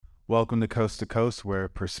Welcome to Coast, where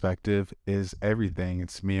perspective is everything.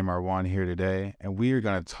 It's me and Marwan here today, and we are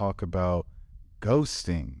going to talk about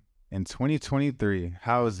ghosting in 2023.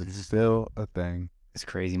 How is it still a thing? It's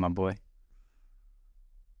crazy, my boy.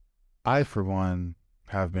 I, for one,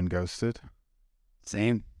 have been ghosted.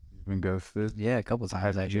 Same. You've been ghosted? Yeah, a couple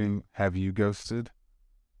times actually. Have you ghosted?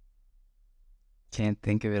 Can't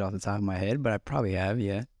think of it off the top of my head, but I probably have,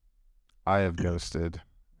 yeah. I have ghosted,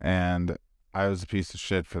 and I was a piece of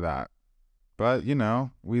shit for that. But,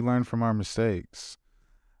 we learn from our mistakes.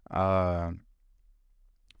 For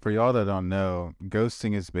y'all that don't know,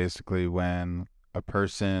 ghosting is basically when a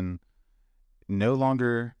person no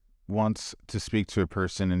longer wants to speak to a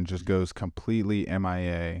person and just goes completely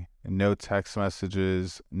MIA. No text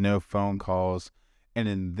messages, no phone calls. And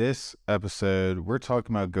in this episode, we're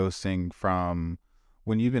talking about ghosting from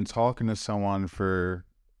when you've been talking to someone for,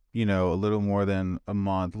 a little more than a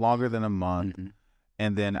month, longer than a month,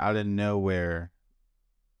 and then out of nowhere,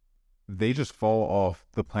 they just fall off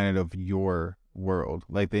the planet of your world.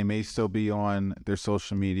 Like, they may still be on their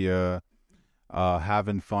social media,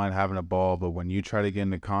 having fun, having a ball, but when you try to get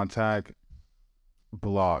into contact,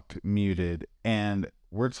 blocked, muted. And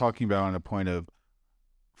we're talking about on a point of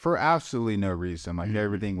for absolutely no reason. Like,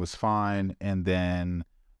 everything was fine, and then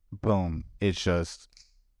boom, it's just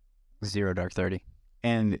Zero dark 30.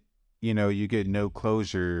 And you get no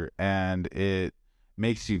closure, and it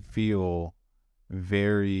makes you feel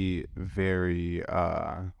very, very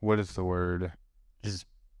what is the word? Just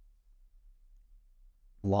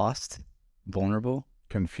lost, vulnerable,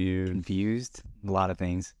 confused, a lot of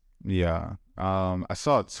things. Yeah. I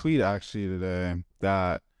saw a tweet actually today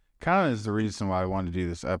that kind of is the reason why I wanted to do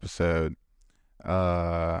this episode.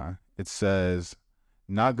 It says,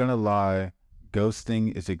 "Not gonna lie,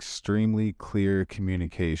 ghosting is extremely clear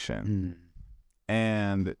communication."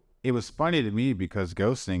 And it was funny to me because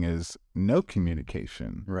ghosting is no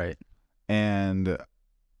communication. Right. And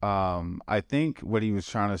I think what he was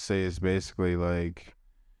trying to say is basically like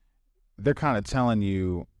they're kind of telling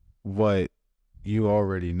you what you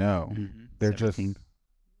already know. They're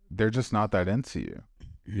just not that into you,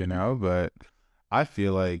 but I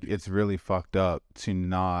feel like it's really fucked up to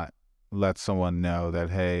not let someone know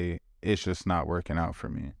that, hey, it's just not working out for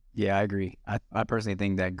me. Yeah, I agree. I personally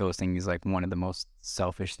think that ghosting is like one of the most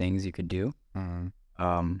selfish things you could do.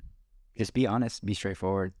 Just be honest, be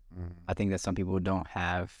straightforward. I think that some people don't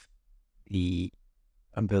have the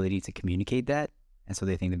ability to communicate that, and so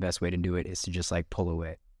they think the best way to do it is to just like pull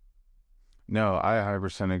away. No, I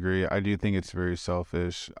 100% agree. I do think it's very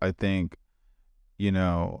selfish. I think,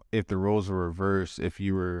 if the roles were reversed, if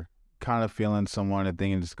you were kind of feeling someone and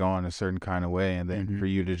thinking it's going a certain kind of way, and then for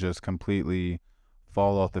you to just completely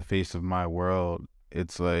fall off the face of my world,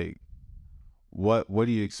 it's like, what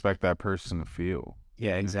do you expect that person to feel?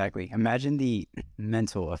 Yeah, exactly. Imagine the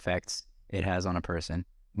mental effects it has on a person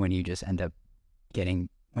when you just end up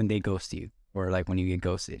when they ghost you, or like when you get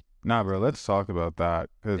ghosted. Nah, bro, let's talk about that.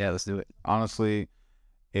 Yeah, let's do it. Honestly,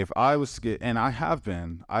 if I was to get, and I've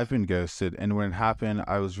been ghosted, and when it happened,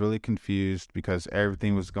 I was really confused because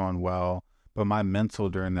everything was going well, but my mental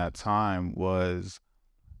during that time was,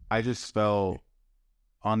 I just felt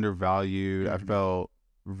undervalued. I felt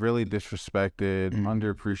really disrespected,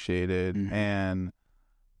 underappreciated, and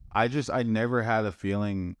I never had a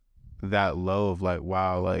feeling that low of like,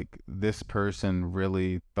 wow, like this person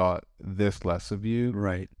really thought this less of you,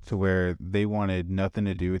 right? To where they wanted nothing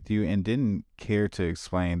to do with you and didn't care to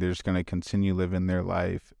explain. They're just going to continue living their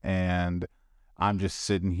life, and I'm just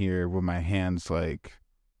sitting here with my hands like,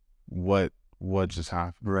 what just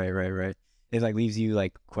happened? Right. It like leaves you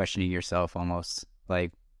like questioning yourself, almost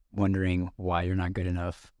like wondering why you're not good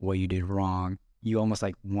enough, what you did wrong. You almost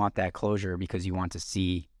like want that closure because you want to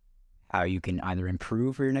see how you can either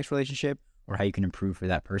improve for your next relationship or how you can improve for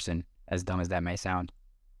that person, as dumb as that may sound.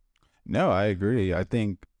 No, I agree. I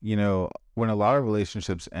think, when a lot of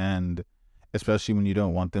relationships end, especially when you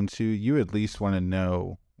don't want them to, you at least want to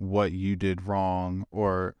know what you did wrong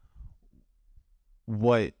or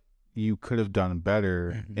what you could have done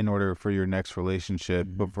better in order for your next relationship.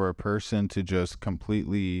 But for a person to just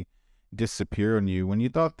completely disappear on you when you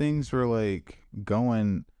thought things were like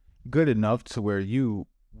going good enough to where you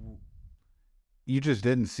just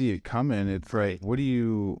didn't see it coming. It's right. What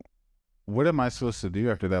am I supposed to do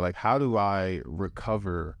after that? Like, how do I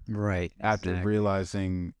recover after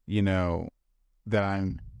realizing,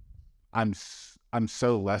 that I'm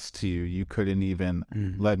so less to you. You couldn't even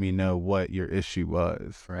let me know what your issue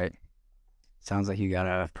was. Right. Sounds like you got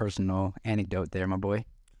a personal anecdote there, my boy.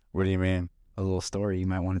 What do you mean? A little story you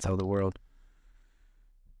might want to tell the world.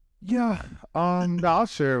 Yeah. I'll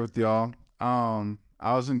share it with y'all.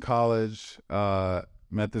 I was in college.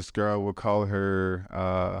 Met this girl. We'll call her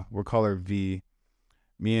V.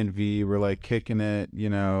 Me and V were like kicking it.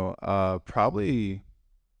 Probably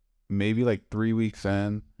maybe like 3 weeks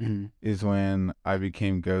in is when I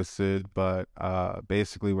became ghosted. But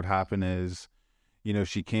basically, what happened is,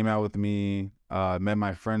 she came out with me. Met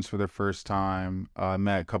my friends for the first time.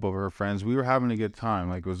 Met a couple of her friends. We were having a good time.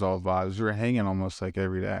 Like, it was all vibes. We were hanging almost like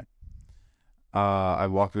every day. I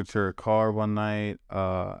walked her to her car one night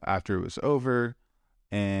after it was over,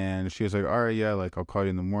 and she was like, all right, yeah, like, I'll call you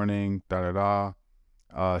in the morning,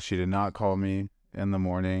 da-da-da. She did not call me in the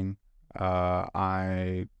morning.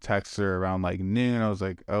 I texted her around like noon. I was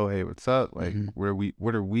like, oh, hey, what's up? Like,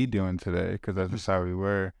 what are we doing today? Because that's just how we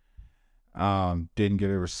were. Didn't get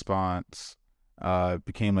a response. It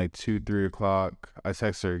became like 2-3 o'clock. I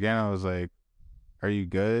texted her again. I was like, are you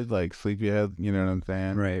good? Like, sleepyhead, you know what I'm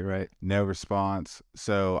saying? Right. No response.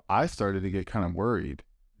 So I started to get kind of worried,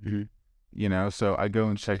 so I go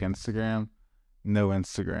and check Instagram. No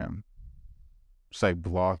Instagram. Just like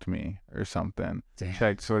blocked me or something. Damn.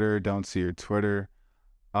 Check Twitter, don't see her Twitter.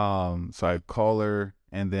 So I call her,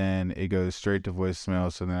 and then it goes straight to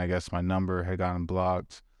voicemail. So then I guess my number had gotten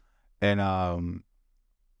blocked. And I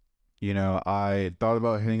thought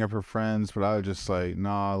about hitting up her friends, but I was just like,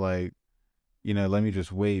 nah, like, let me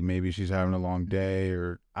just wait. Maybe she's having a long day,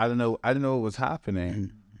 or I don't know. I didn't know what was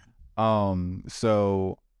happening.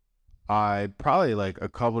 So I probably like a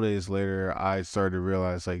couple days later, I started to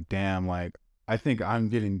realize like, damn, like, I think I'm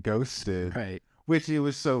getting ghosted. Right. Which it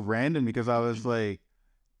was so random because I was like,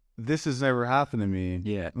 this has never happened to me.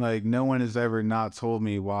 Yeah. Like, no one has ever not told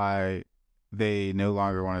me why they no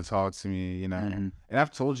longer want to talk to me, And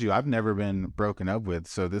I've told you, I've never been broken up with.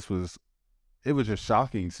 So it was just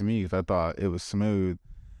shocking to me because I thought it was smooth.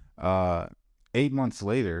 8 months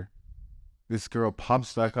later, this girl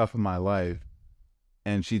pops back up in my life,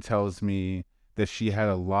 and she tells me that she had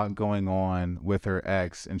a lot going on with her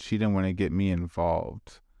ex and she didn't want to get me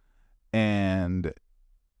involved. And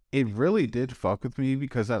it really did fuck with me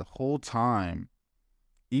because that whole time,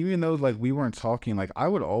 even though like we weren't talking, like I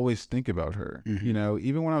would always think about her,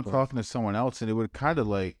 even when I'm talking to someone else, and it would kind of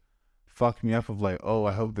like fuck me up of like, oh,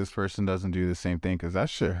 I hope this person doesn't do the same thing, because that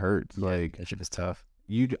shit hurts. Yeah, like that shit was tough.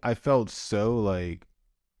 I felt so like,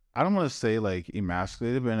 I don't want to say like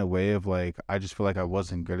emasculated, but in a way of like, I just feel like I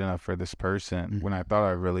wasn't good enough for this person when I thought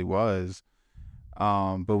I really was.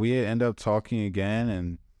 But we ended up talking again,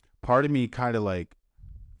 and part of me kind of like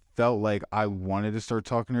felt like I wanted to start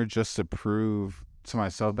talking to her just to prove to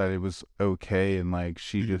myself that it was okay, and like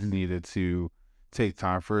she just needed to take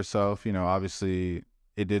time for herself. Obviously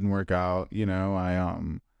it didn't work out.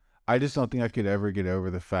 I just don't think I could ever get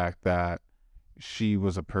over the fact that she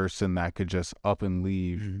was a person that could just up and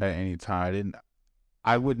leave at any time.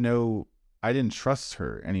 I didn't trust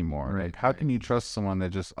her anymore. Right, like, how can you trust someone that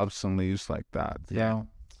just ups and leaves like that? Yeah. So,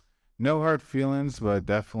 no hard feelings, but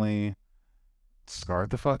definitely scarred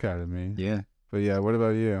the fuck out of me. Yeah. But yeah, what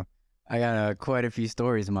about you? I got quite a few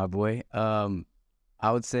stories, my boy.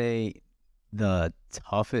 I would say the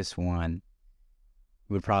toughest one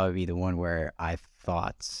would probably be the one where I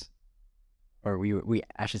thought, or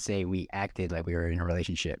I should say we acted like we were in a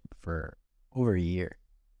relationship for over a year.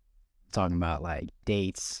 Talking about like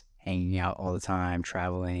dates, hanging out all the time,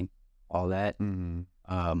 traveling, all that. Dang,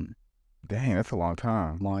 that's a long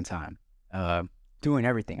time. Long time. Doing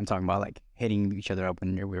everything. I'm talking about like hitting each other up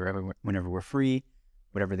whenever we're free,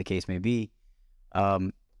 whatever the case may be.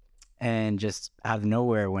 And just out of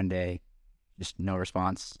nowhere one day, just no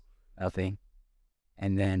response, nothing.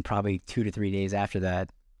 And then probably 2 to 3 days after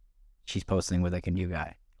that, she's posting with like a new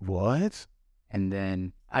guy. What? And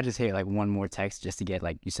then I just hit like one more text just to get,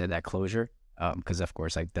 like you said, that closure. Because of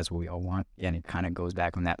course, like that's what we all want. And it kind of goes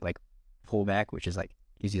back on that like pullback, which is like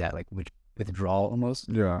gives you that like withdrawal almost.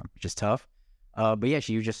 Yeah. Which is tough. But yeah,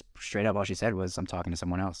 she just straight up all she said was, I'm talking to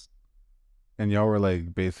someone else. And y'all were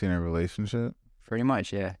like basically in a relationship? Pretty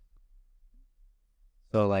much, yeah.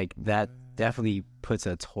 So like that definitely puts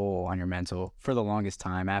a toll on your mental for the longest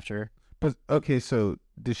time after. But okay, so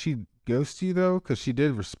did she ghost you though? Because she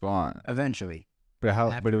did respond. Eventually.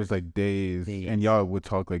 But But it was like days, and y'all would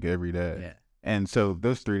talk like every day. Yeah. And so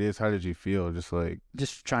those 3 days, how did you feel?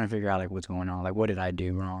 Just trying to figure out like what's going on. Like, what did I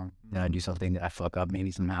do wrong? Did I do something? Did I fuck up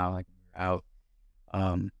maybe somehow? Like, out.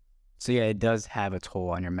 So yeah, it does have a toll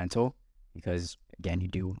on your mental, because again, you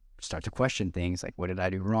do start to question things like, what did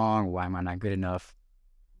I do wrong? Why am I not good enough?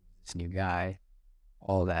 This new guy,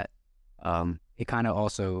 all that. It kind of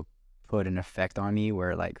also put an effect on me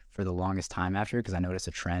where like for the longest time after, because I noticed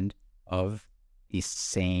a trend of these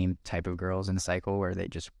same type of girls in the cycle where they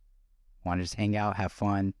just want to just hang out, have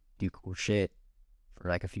fun, do cool shit for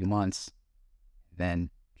like a few months, then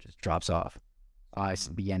just drops off. I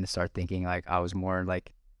began to start thinking like I was more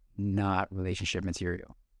like not relationship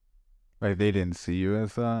material. Like they didn't see you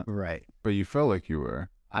as that? Right. But you felt like you were.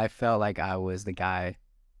 I felt like I was the guy.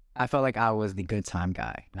 I felt like I was the good time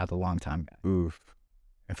guy, not the long time guy. Oof.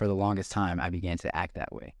 And for the longest time, I began to act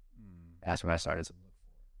that way. That's when I started to look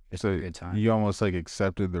for just So a good time. you almost like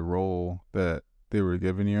accepted the role that they were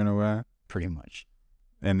giving you in a way? Pretty much.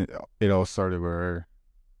 And it all started with her.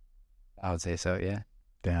 I would say so, yeah.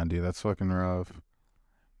 Damn, dude, that's fucking rough.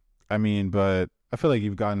 I mean, but I feel like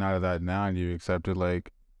you've gotten out of that now and you accepted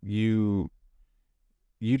like you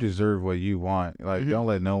deserve what you want. Like, don't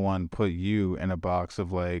let no one put you in a box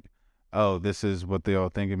of like, oh, this is what they all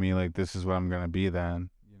think of me. Like, this is what I'm gonna be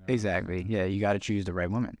then. You know? Exactly. Yeah, you got to choose the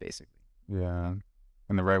right woman, basically. Yeah,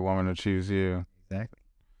 and the right woman to choose you. Exactly.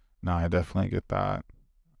 No, I definitely get that.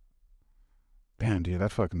 Damn, dude,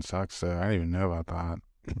 that fucking sucks. Though I didn't even know about that.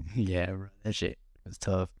 Yeah, bro, that shit was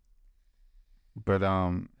tough. But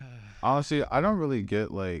honestly, I don't really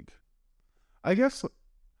get like. I guess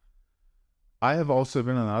I have also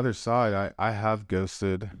been on the other side. I have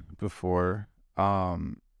ghosted before.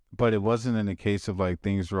 But it wasn't in a case of like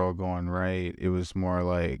things were all going right. It was more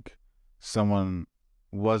like someone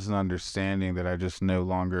wasn't understanding that I just no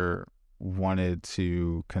longer wanted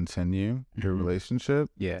to continue the relationship.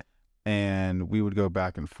 Yeah. And we would go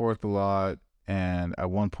back and forth a lot. And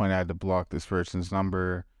at one point I had to block this person's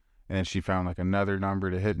number, and then she found like another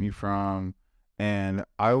number to hit me from. And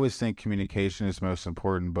I always think communication is most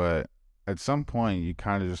important, but at some point you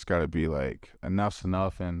kind of just got to be like, enough's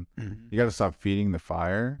enough, and you got to stop feeding the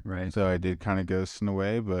fire. Right. So I did kind of ghost in a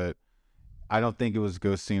way, but I don't think it was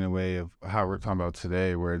ghosting in a way of how we're talking about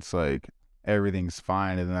today, where it's like everything's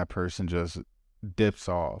fine and then that person just dips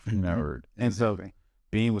off, you know. And so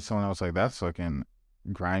being with someone else like that's fucking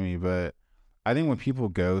grimy. But I think when people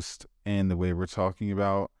ghost in the way we're talking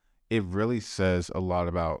about, it really says a lot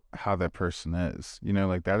about how that person is. You know,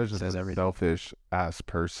 like that is just a selfish ass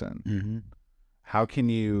person. How can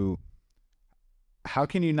you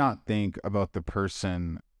not think about the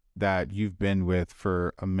person that you've been with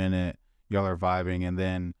for a minute, y'all are vibing, and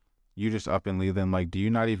then you just up and leave them? Like, do you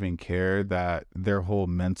not even care that their whole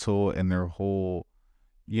mental and their whole,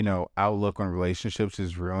 you know, outlook on relationships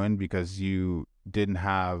is ruined because you didn't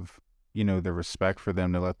have, you know, the respect for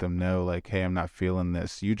them to let them know like, hey, I'm not feeling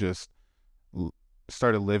this. You just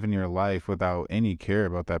started living your life without any care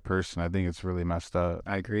about that person. I think it's really messed up.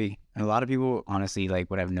 I agree. And a lot of people, honestly, like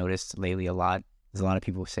what I've noticed lately a lot is a lot of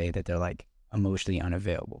people say that they're like emotionally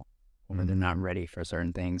unavailable or they're not ready for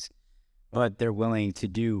certain things, but they're willing to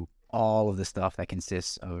do all of the stuff that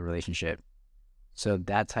consists of a relationship. So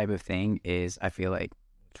that type of thing is, I feel like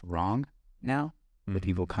it's wrong now. That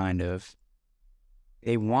people kind of,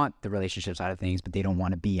 they want the relationship side of things, but they don't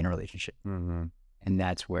want to be in a relationship. And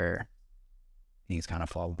that's where things kind of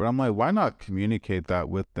fall. But I'm like, why not communicate that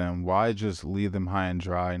with them? Why just leave them high and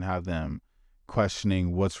dry and have them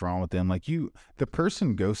questioning what's wrong with them? Like the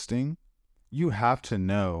person ghosting, you have to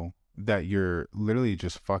know that you're literally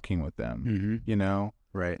just fucking with them, you know?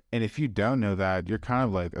 Right. And if you don't know that, you're kind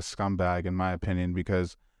of like a scumbag, in my opinion,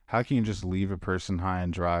 because how can you just leave a person high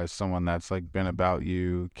and dry, someone that's like been about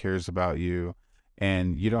you, cares about you,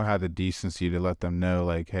 and you don't have the decency to let them know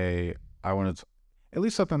like, hey, I want to at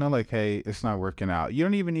least let them know like, hey, it's not working out. You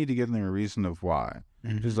don't even need to give them a reason of why.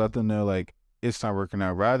 Just let them know like it's not working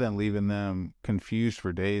out, rather than leaving them confused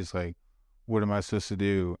for days. Like, what am I supposed to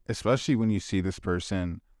do? Especially when you see this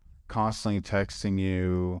person constantly texting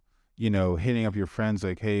you, you know, hitting up your friends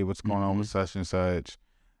like, hey, what's going on with such and such?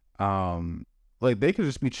 Like they could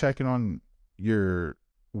just be checking on your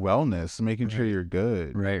wellness, making sure you're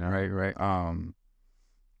good. Right.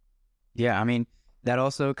 Yeah, I mean, that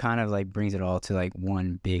also kind of like brings it all to like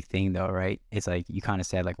one big thing though, right? It's like you kind of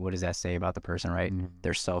said like, what does that say about the person, right?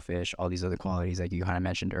 They're selfish, all these other qualities like you kind of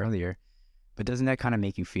mentioned earlier. But doesn't that kind of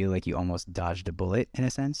make you feel like you almost dodged a bullet in a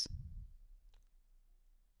sense?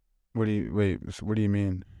 What do you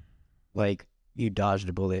mean? Like you dodged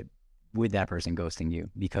a bullet with that person ghosting you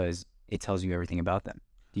because it tells you everything about them.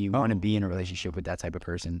 Do you want to be in a relationship with that type of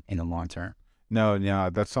person in the long term? No,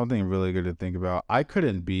 that's something really good to think about. I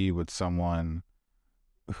couldn't be with someone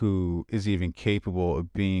who is even capable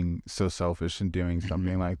of being so selfish and doing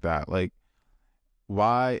something like that. Like,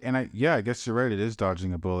 why? And I guess you're right. It is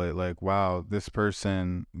dodging a bullet. Like, wow, this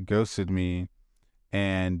person ghosted me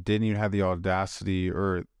and didn't even have the audacity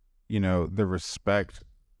or, you know, the respect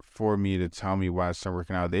for me to tell me why it's not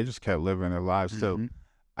working out. They just kept living their lives. So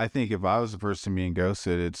I think if I was the person being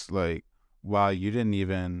ghosted, it's like, wow, you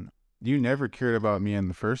never cared about me in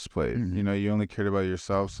the first place. You know, you only cared about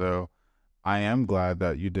yourself. So I am glad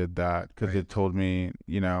that you did that because Right. it told me,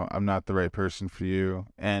 I'm not the right person for you.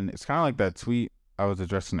 And it's kind of like that tweet I was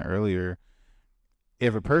addressing earlier.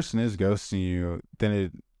 If a person is ghosting you,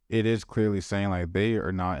 then it is clearly saying like they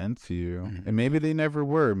are not into you, Mhm. and maybe they never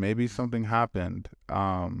were. Maybe something happened.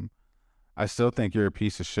 I still think you're a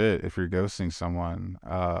piece of shit if you're ghosting someone,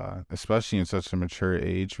 especially in such a mature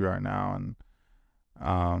age we are now,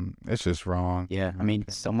 and it's just wrong. Yeah, I mean,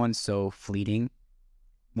 someone's so fleeting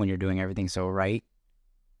when you're doing everything so right.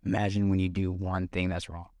 Imagine when you do one thing that's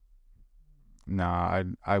wrong. Nah,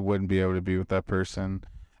 I wouldn't be able to be with that person.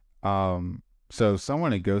 So if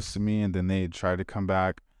someone had ghosted me and then they try to come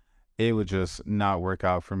back, it would just not work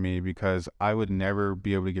out for me because I would never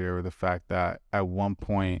be able to get over the fact that at one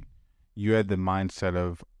point you had the mindset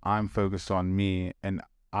of I'm focused on me and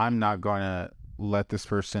I'm not going to let this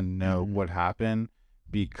person know what happened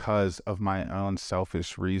because of my own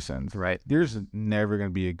selfish reasons. Right. There's never going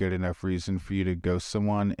to be a good enough reason for you to ghost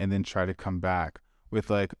someone and then try to come back with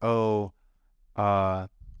like, oh,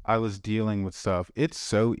 I was dealing with stuff. It's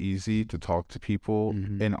so easy to talk to people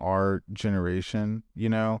in our generation,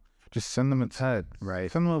 just send them a text, Right.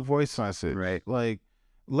 send them a voice message, Right. like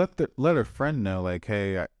let a friend know, like,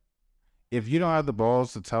 hey, if you don't have the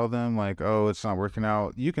balls to tell them like, oh, it's not working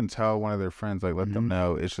out, you can tell one of their friends, like, let them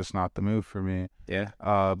know it's just not the move for me. Yeah.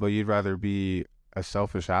 But you'd rather be a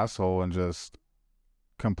selfish asshole and just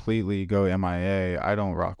completely go MIA. I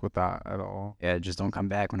don't rock with that at all. Yeah, just don't come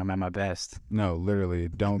back when I'm at my best. No, literally,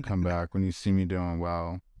 don't come back when you see me doing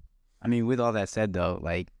well. I mean, with all that said, though,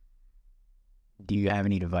 like, do you have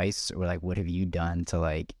any advice or like what have you done to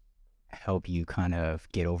like help you kind of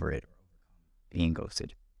get over it, being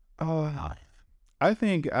ghosted? I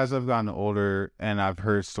think as I've gotten older and I've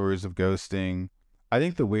heard stories of ghosting, I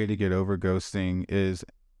think the way to get over ghosting is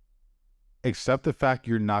accept the fact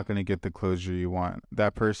you're not going to get the closure you want.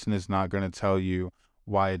 That person is not going to tell you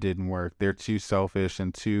why it didn't work. They're too selfish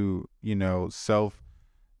and too, self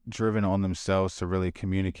driven on themselves to really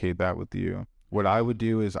communicate that with you. What I would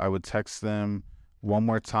do is I would text them one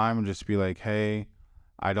more time and just be like, hey,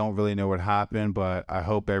 I don't really know what happened, but I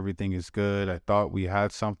hope everything is good. I thought we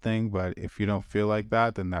had something, but if you don't feel like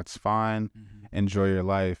that, then that's fine. Enjoy your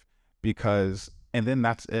life. And then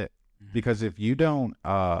that's it. Because if you don't,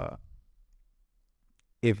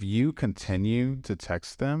 if you continue to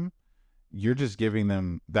text them, you're just giving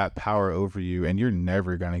them that power over you and you're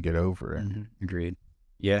never going to get over it. Agreed.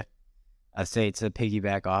 Yeah. I'd say to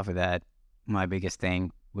piggyback off of that, my biggest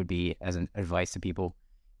thing would be as an advice to people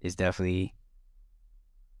is definitely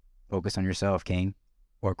focus on yourself, king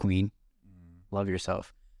or queen. Love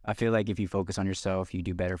yourself. I feel like if you focus on yourself, you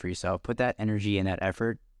do better for yourself. Put that energy and that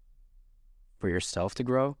effort for yourself to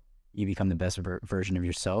grow. You become the best version of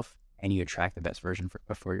yourself and you attract the best version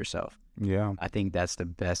for yourself. Yeah. I think that's the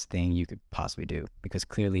best thing you could possibly do because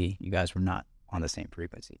clearly you guys were not on the same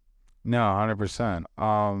frequency. No, 100%.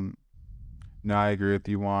 No, I agree with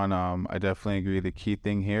you, Juan. I definitely agree. The key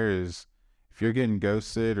thing here is if you're getting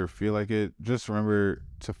ghosted or feel like it, just remember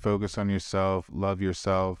to focus on yourself, love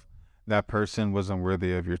yourself. That person wasn't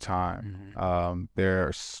worthy of your time. There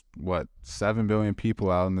are 7 billion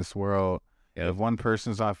people out in this world. Yep. If one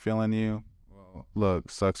person's not feeling you, well,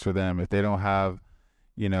 look, sucks for them. If they don't have,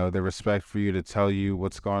 the respect for you to tell you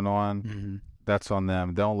what's going on, that's on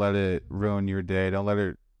them. Don't let it ruin your day. Don't let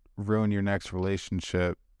it ruin your next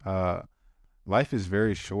relationship. Life is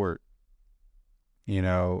very short.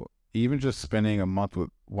 Even just spending a month with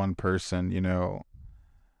one person,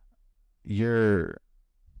 you're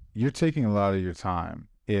taking a lot of your time.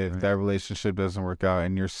 If that relationship doesn't work out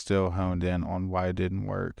and you're still honed in on why it didn't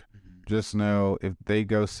work, just know if they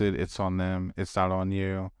ghosted, it's on them. It's not on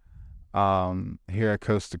you. Here at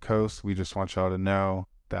Coast to Coast, we just want y'all to know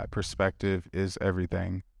that perspective is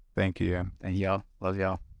everything. Thank you. Thank y'all. Love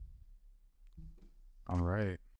y'all. All right.